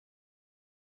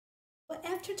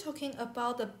After talking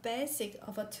about the basic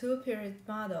of a two-period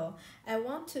model, I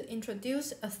want to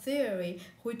introduce a theory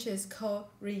which is called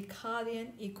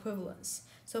Ricardian equivalance.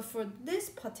 So for this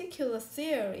particular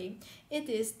theory, it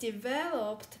is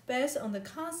developed based on the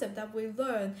concept that we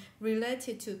learned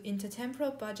related to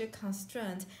intertemporal budget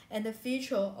constraint and the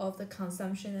feature of the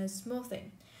consumption and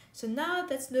smoothing. So now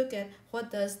let's look at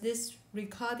what does this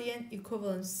Ricardian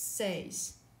equivalence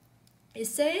says. It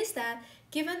says that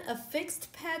given a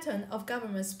fixed pattern of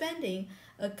government spending,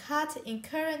 a cut in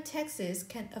current taxes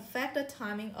can affect the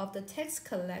timing of the tax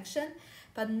collection,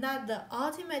 but not the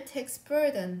ultimate tax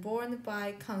burden borne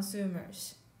by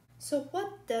consumers. So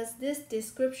what does this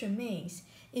description mean?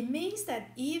 It means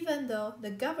that even though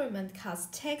the government cuts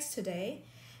tax today,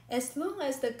 as long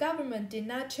as the government did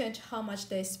not change how much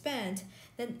they spend,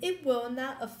 then it will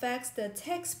not affect the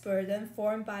tax burden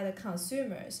borne by the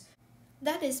consumers.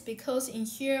 That is because in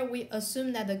here we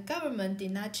assume that the government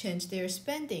did not change their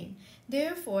spending.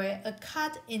 Therefore, a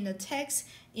cut in the tax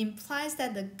implies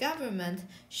that the government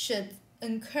should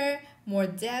incur more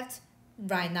debt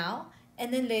right now,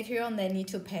 and then later on they need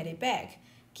to pay it back.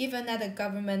 Given that the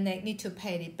government need to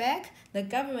pay it back, the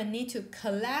government need to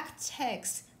collect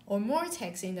tax or more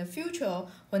tax in the future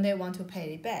when they want to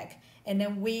pay it back. And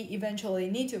then we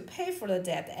eventually need to pay for the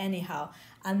debt anyhow,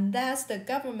 unless the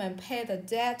government pay the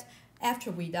debt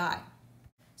after we die.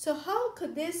 So how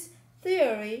could this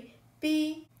theory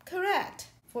be correct?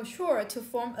 For sure, to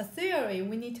form a theory,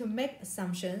 we need to make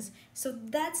assumptions. So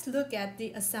let's look at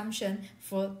the assumption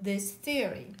for this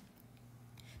theory.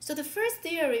 So the first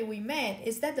theory we made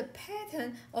is that the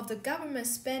pattern of the government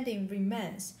spending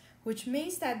remains, which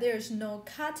means that there is no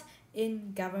cut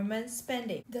in government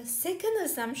spending. The second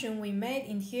assumption we made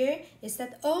in here is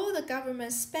that all the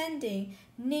government spending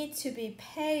need to be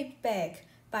paid back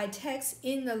by tax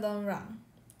in the long run.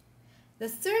 The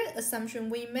third assumption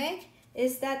we make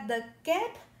is that the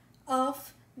gap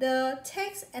of the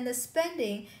tax and the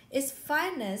spending is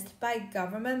financed by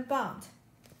government bond.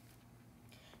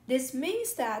 This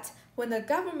means that when the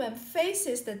government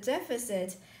faces the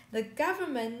deficit, the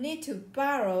government needs to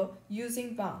borrow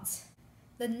using bonds.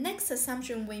 The next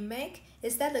assumption we make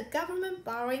is that the government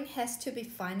borrowing has to be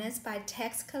financed by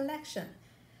tax collection.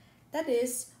 That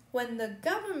is, when the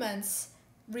government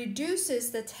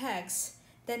reduces the tax,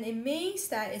 then it means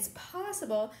that it's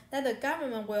possible that the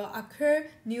government will incur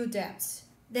new debts.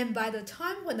 Then by the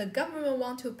time when the government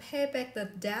wants to pay back the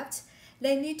debt,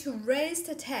 they need to raise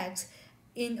the tax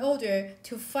in order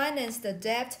to finance the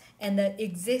debt and the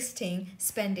existing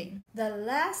spending. The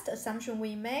last assumption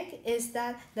we make is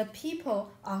that the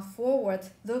people are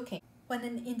forward-looking. When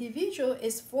an individual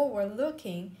is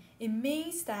forward-looking, it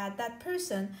means that that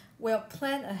person will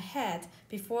plan ahead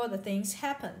before the things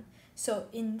happen. So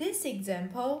in this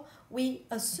example, we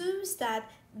assume that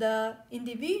the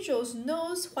individuals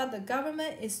knows what the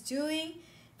government is doing.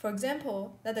 For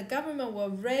example, that the government will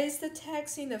raise the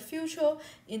tax in the future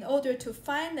in order to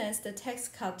finance the tax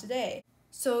cut today.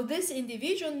 So this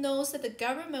individual knows that the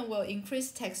government will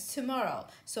increase tax tomorrow.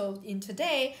 So in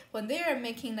today, when they are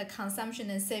making the consumption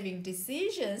and saving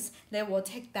decisions, they will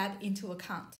take that into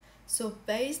account. So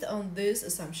based on these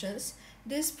assumptions,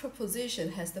 this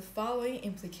proposition has the following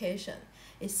implication.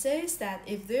 It says that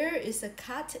if there is a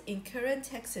cut in current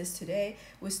taxes today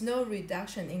with no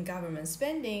reduction in government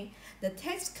spending, the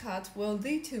tax cut will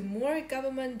lead to more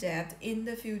government debt in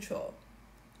the future.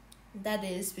 That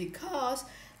is because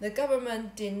the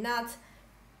government did not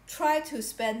try to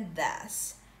spend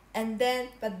less,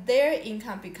 but their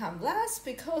income become less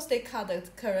because they cut the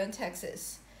current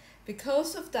taxes.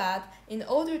 Because of that, in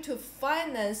order to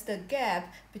finance the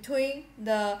gap between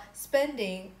the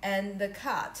spending and the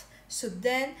cut, so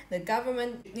then the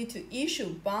government need to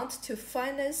issue bonds to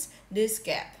finance this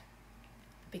gap.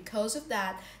 Because of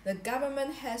that, the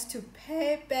government has to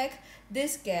pay back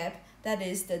this gap, that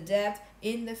is the debt,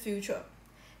 in the future.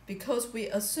 Because we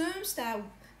assume that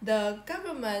the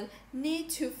government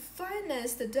need to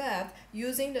finance the debt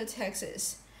using the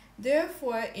taxes.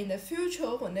 Therefore, in the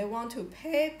future, when they want to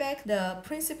pay back the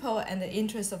principal and the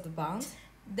interest of the bond,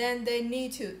 then they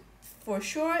need to, for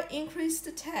sure, increase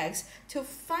the tax to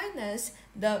finance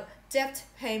the debt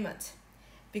payment.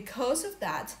 Because of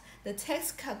that, the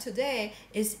tax cut today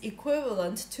is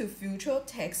equivalent to future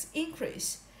tax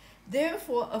increase.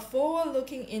 Therefore, a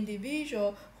forward-looking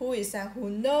individual who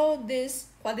know this,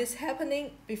 what is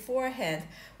happening beforehand,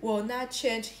 will not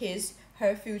change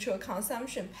her future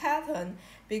consumption pattern,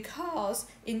 because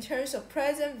in terms of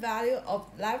present value of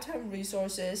lifetime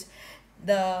resources,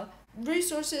 the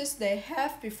resources they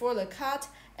have before the cut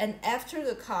and after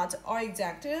the cut are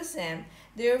exactly the same.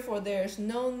 Therefore, there is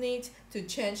no need to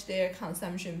change their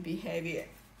consumption behavior.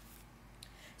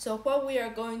 So what we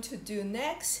are going to do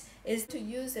next is to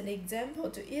use an example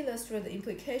to illustrate the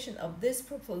implication of this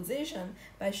proposition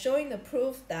by showing the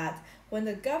proof that when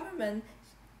the government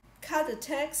cut the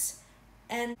tax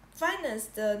and finance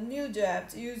the new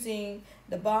debt using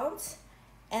the bonds,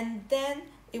 and then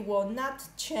it will not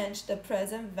change the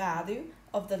present value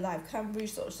of the lifetime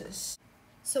resources.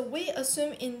 So we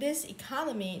assume in this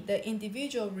economy, the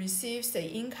individual receives the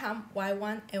income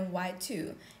Y1 and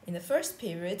Y2 in the first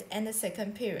period and the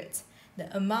second period.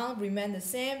 The amount remains the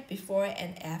same before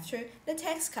and after the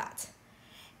tax cut.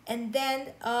 And then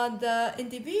the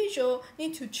individual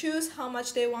need to choose how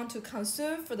much they want to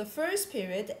consume for the first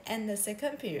period and the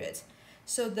second period.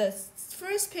 So the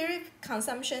first period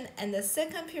consumption and the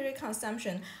second period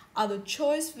consumption are the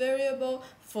choice variable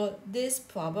for this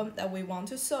problem that we want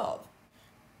to solve.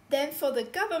 Then for the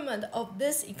government of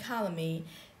this economy,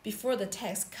 before the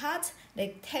tax cut,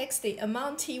 they tax the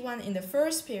amount T1 in the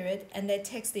first period and they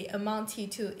tax the amount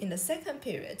T2 in the second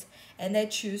period, and they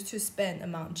choose to spend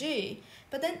amount G.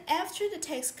 But then after the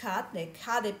tax cut, they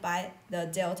cut it by the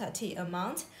delta T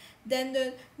amount. Then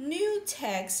the new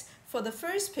tax for the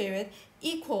first period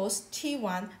equals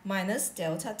T1 minus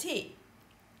delta T.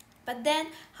 But then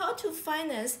how to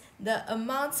finance the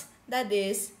amount that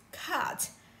is cut?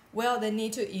 Well, they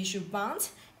need to issue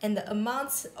bonds, and the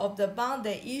amount of the bond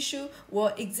they issue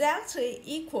will exactly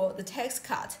equal the tax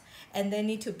cut, and they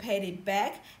need to pay it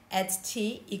back at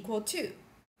T equal 2.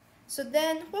 So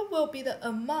then what will be the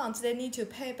amount they need to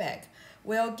pay back?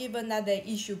 Well, given that they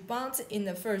issue bonds in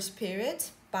the first period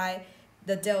by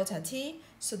the delta T,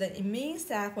 so that it means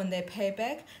that when they pay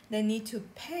back, they need to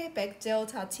pay back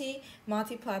delta T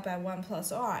multiplied by 1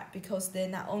 plus R, because they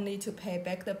not only to pay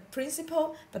back the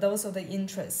principal, but also the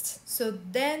interest. So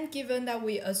then given that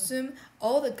we assume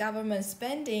all the government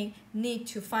spending need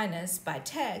to finance by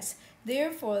tax,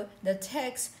 therefore the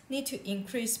tax need to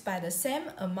increase by the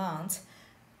same amount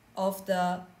of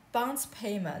the bonds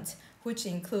payment, which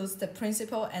includes the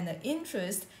principal and the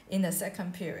interest in the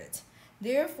second period.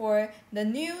 Therefore, the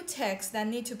new tax that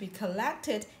need to be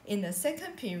collected in the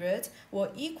second period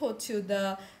will equal to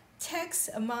the tax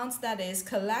amounts that is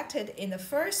collected in the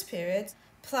first period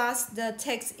plus the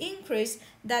tax increase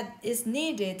that is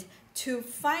needed to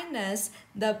finance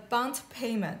the bond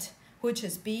payment, which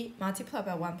is B multiplied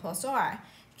by 1 plus R.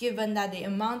 Given that the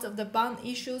amount of the bond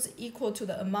issues equal to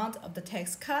the amount of the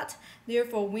tax cut,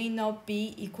 therefore we know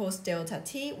B equals delta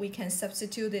T. We can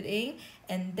substitute it in,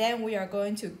 and then we are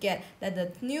going to get that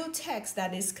the new tax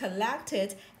that is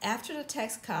collected after the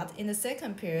tax cut in the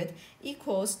second period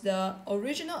equals the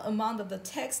original amount of the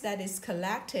tax that is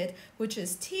collected, which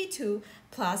is T2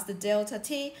 plus the delta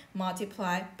T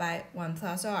multiplied by 1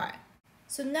 plus R.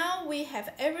 So now we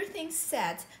have everything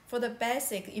set for the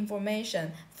basic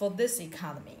information for this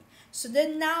economy. So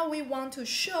then now we want to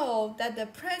show that the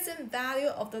present value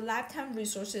of the lifetime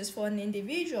resources for an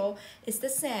individual is the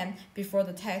same before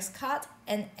the tax cut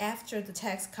and after the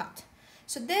tax cut.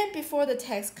 So then before the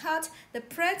tax cut, the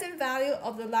present value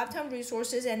of the lifetime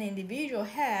resources an individual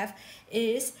have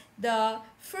is the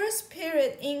first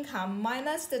period income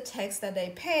minus the tax that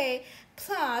they pay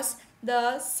plus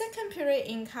the second period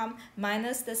income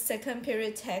minus the second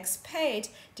period tax paid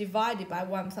divided by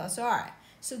 1 plus R.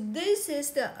 So this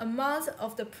is the amount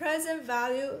of the present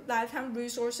value lifetime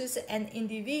resources an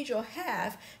individual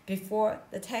have before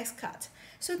the tax cut.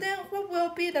 So then what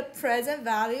will be the present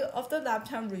value of the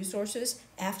lifetime resources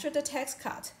after the tax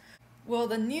cut? Well,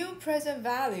 the new present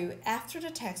value after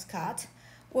the tax cut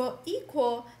will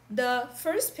equal the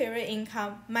first period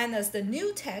income minus the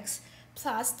new tax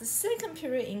plus the second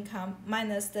period income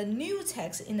minus the new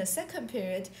tax in the second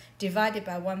period divided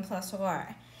by 1 plus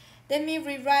R. Let me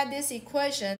rewrite this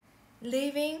equation,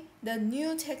 leaving the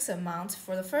new tax amount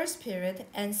for the first period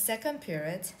and second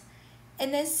period,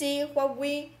 and then see what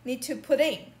we need to put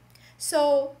in.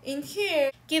 So in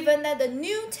here, given that the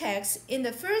new tax in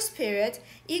the first period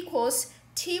equals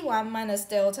T1 minus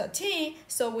delta T,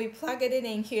 so we plug it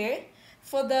in here.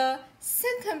 For the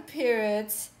second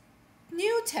period's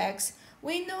new tax,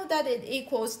 we know that it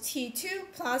equals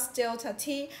T2 plus delta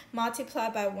T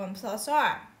multiplied by 1 plus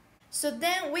R. So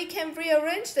then we can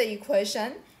rearrange the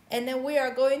equation, and then we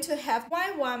are going to have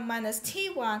Y1 minus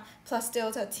T1 plus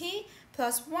delta T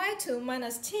plus Y2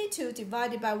 minus T2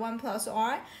 divided by 1 plus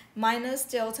R minus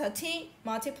delta T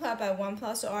multiplied by 1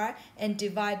 plus R and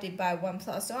divided by 1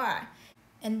 plus R.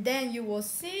 And then you will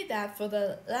see that for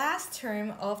the last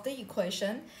term of the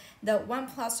equation, the 1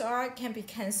 plus R can be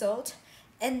cancelled,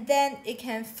 and then it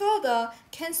can further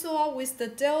cancel out with the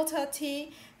delta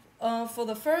t for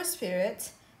the first period.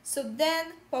 So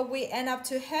then what we end up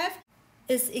to have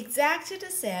is exactly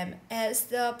the same as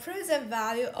the present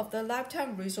value of the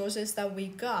lifetime resources that we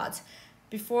got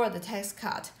before the tax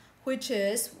cut, which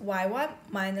is y1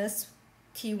 minus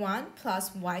t1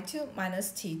 plus y2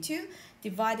 minus t2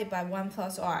 divided by 1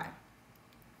 plus r.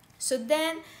 So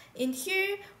then in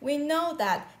here we know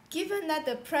that given that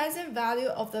the present value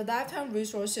of the lifetime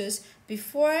resources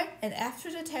before and after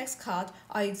the tax cut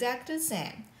are exactly the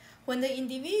same, when the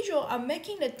individual are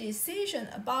making the decision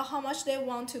about how much they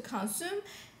want to consume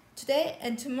today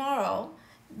and tomorrow,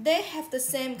 they have the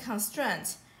same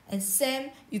constraint and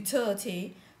same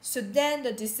utility, so then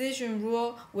the decision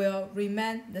rule will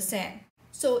remain the same.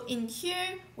 So in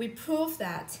here, we prove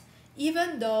that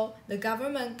even though the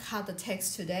government cut the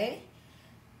tax today,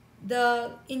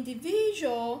 the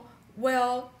individual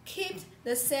will keep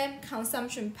the same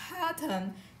consumption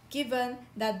pattern given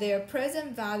that their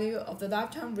present value of the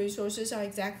lifetime resources are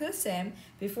exactly the same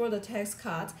before the tax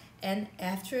cut and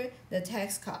after the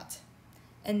tax cut.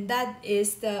 And that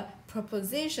is the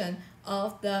proposition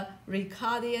of the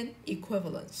Ricardian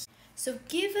equivalence. So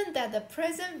given that the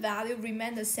present value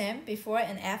remain the same before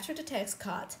and after the tax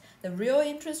cut, the real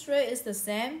interest rate is the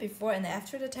same before and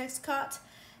after the tax cut,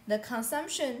 the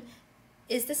consumption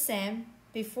is the same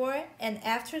before and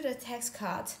after the tax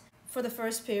cut for the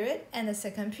first period and the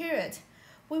second period.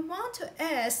 We want to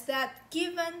ask that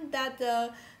given that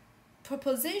the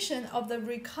proposition of the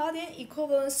Ricardian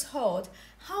equivalence hold,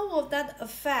 how will that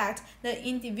affect the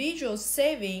individual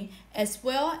saving as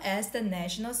well as the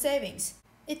national savings?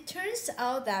 It turns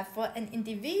out that for an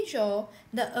individual,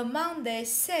 the amount they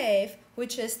save,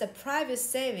 which is the private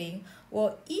saving,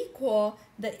 will equal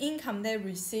the income they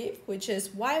receive, which is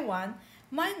y1,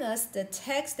 minus the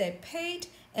tax they paid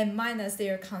and minus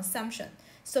their consumption.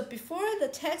 So before the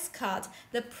tax cut,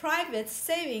 the private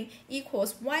saving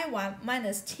equals y1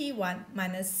 minus t1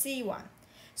 minus c1.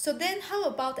 So then how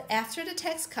about after the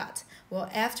tax cut? Well,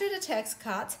 after the tax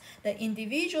cut, the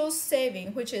individual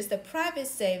saving, which is the private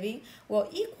saving, will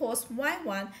equals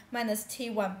y1 minus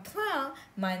t1 plus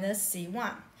minus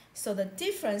c1. So the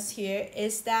difference here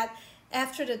is that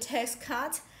after the tax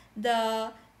cut,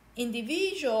 the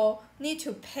individual need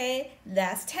to pay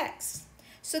less tax.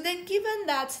 So then given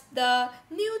that the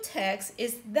new tax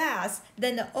is less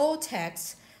than the old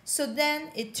tax, so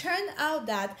then it turned out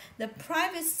that the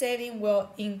private saving will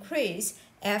increase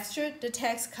after the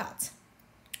tax cut.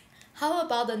 How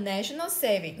about the national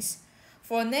savings?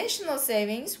 For national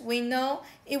savings, we know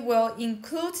it will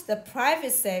include the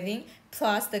private saving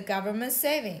plus the government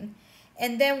saving.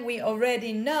 And then we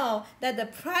already know that the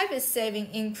private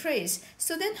saving increased.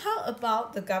 So then how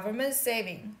about the government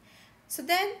saving? So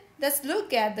then let's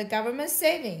look at the government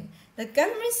saving. The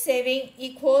government saving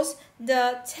equals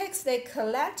the tax they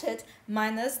collected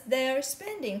minus their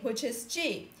spending, which is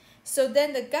G. So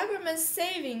then the government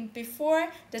saving before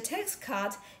the tax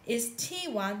cut is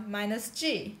T1 minus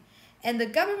G. And the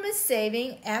government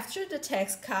saving after the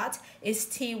tax cut is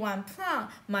T1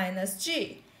 plus minus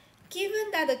G.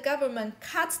 Given that the government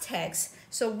cut tax,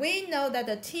 so we know that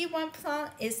the T1 plus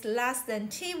is less than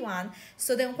T1,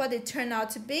 so then what it turned out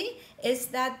to be is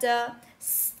that the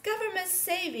government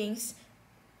savings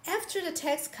after the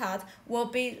tax cut will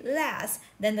be less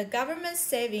than the government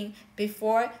saving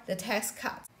before the tax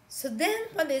cut. So then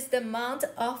what is the amount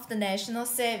of the national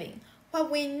saving? What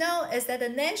we know is that the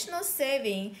national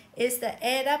saving is the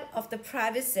add up of the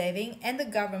private saving and the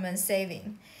government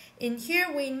saving. In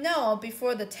here we know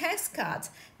before the tax cut,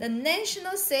 the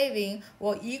national saving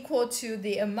will equal to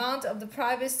the amount of the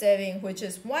private saving, which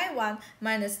is y1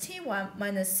 minus t1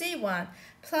 minus c1,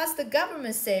 plus the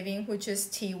government saving, which is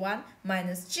t1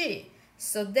 minus g.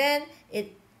 So then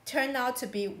it turned out to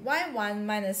be y1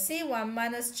 minus c1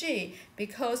 minus g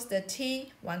because the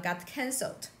t1 got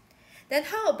cancelled. Then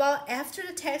how about after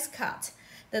the tax cut?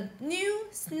 The new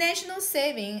national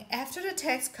saving after the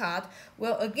tax cut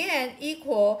will again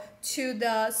equal to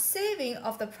the saving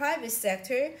of the private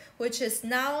sector, which is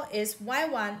now is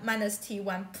y1 minus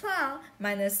t1 plus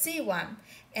minus c1,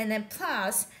 and then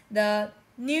plus the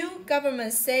new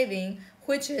government saving,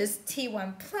 which is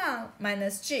t1 plus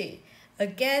minus g.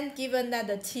 Again, given that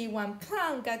the t1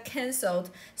 plus got cancelled,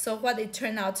 so what it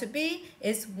turned out to be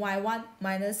is y1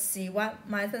 minus c1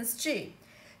 minus g.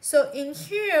 So in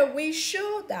here, we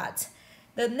show that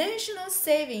the national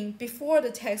saving before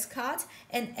the tax cut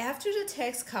and after the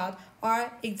tax cut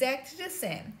are exactly the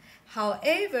same.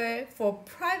 However, for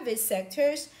private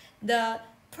sectors, the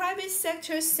private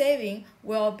sector saving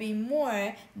will be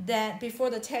more than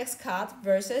before the tax cut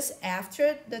versus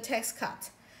after the tax cut.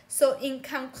 So in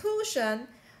conclusion,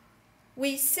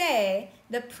 we say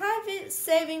the private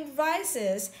saving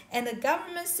rises and the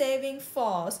government saving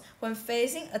falls when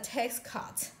facing a tax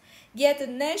cut. Yet the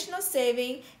national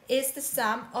saving is the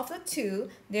sum of the two,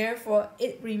 therefore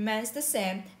it remains the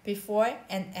same before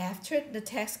and after the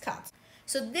tax cut.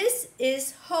 So this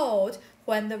is hold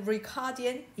when the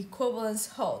Ricardian equivalence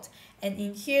hold. And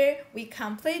in here, we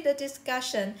complete the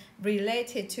discussion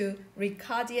related to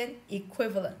Ricardian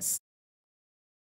equivalence.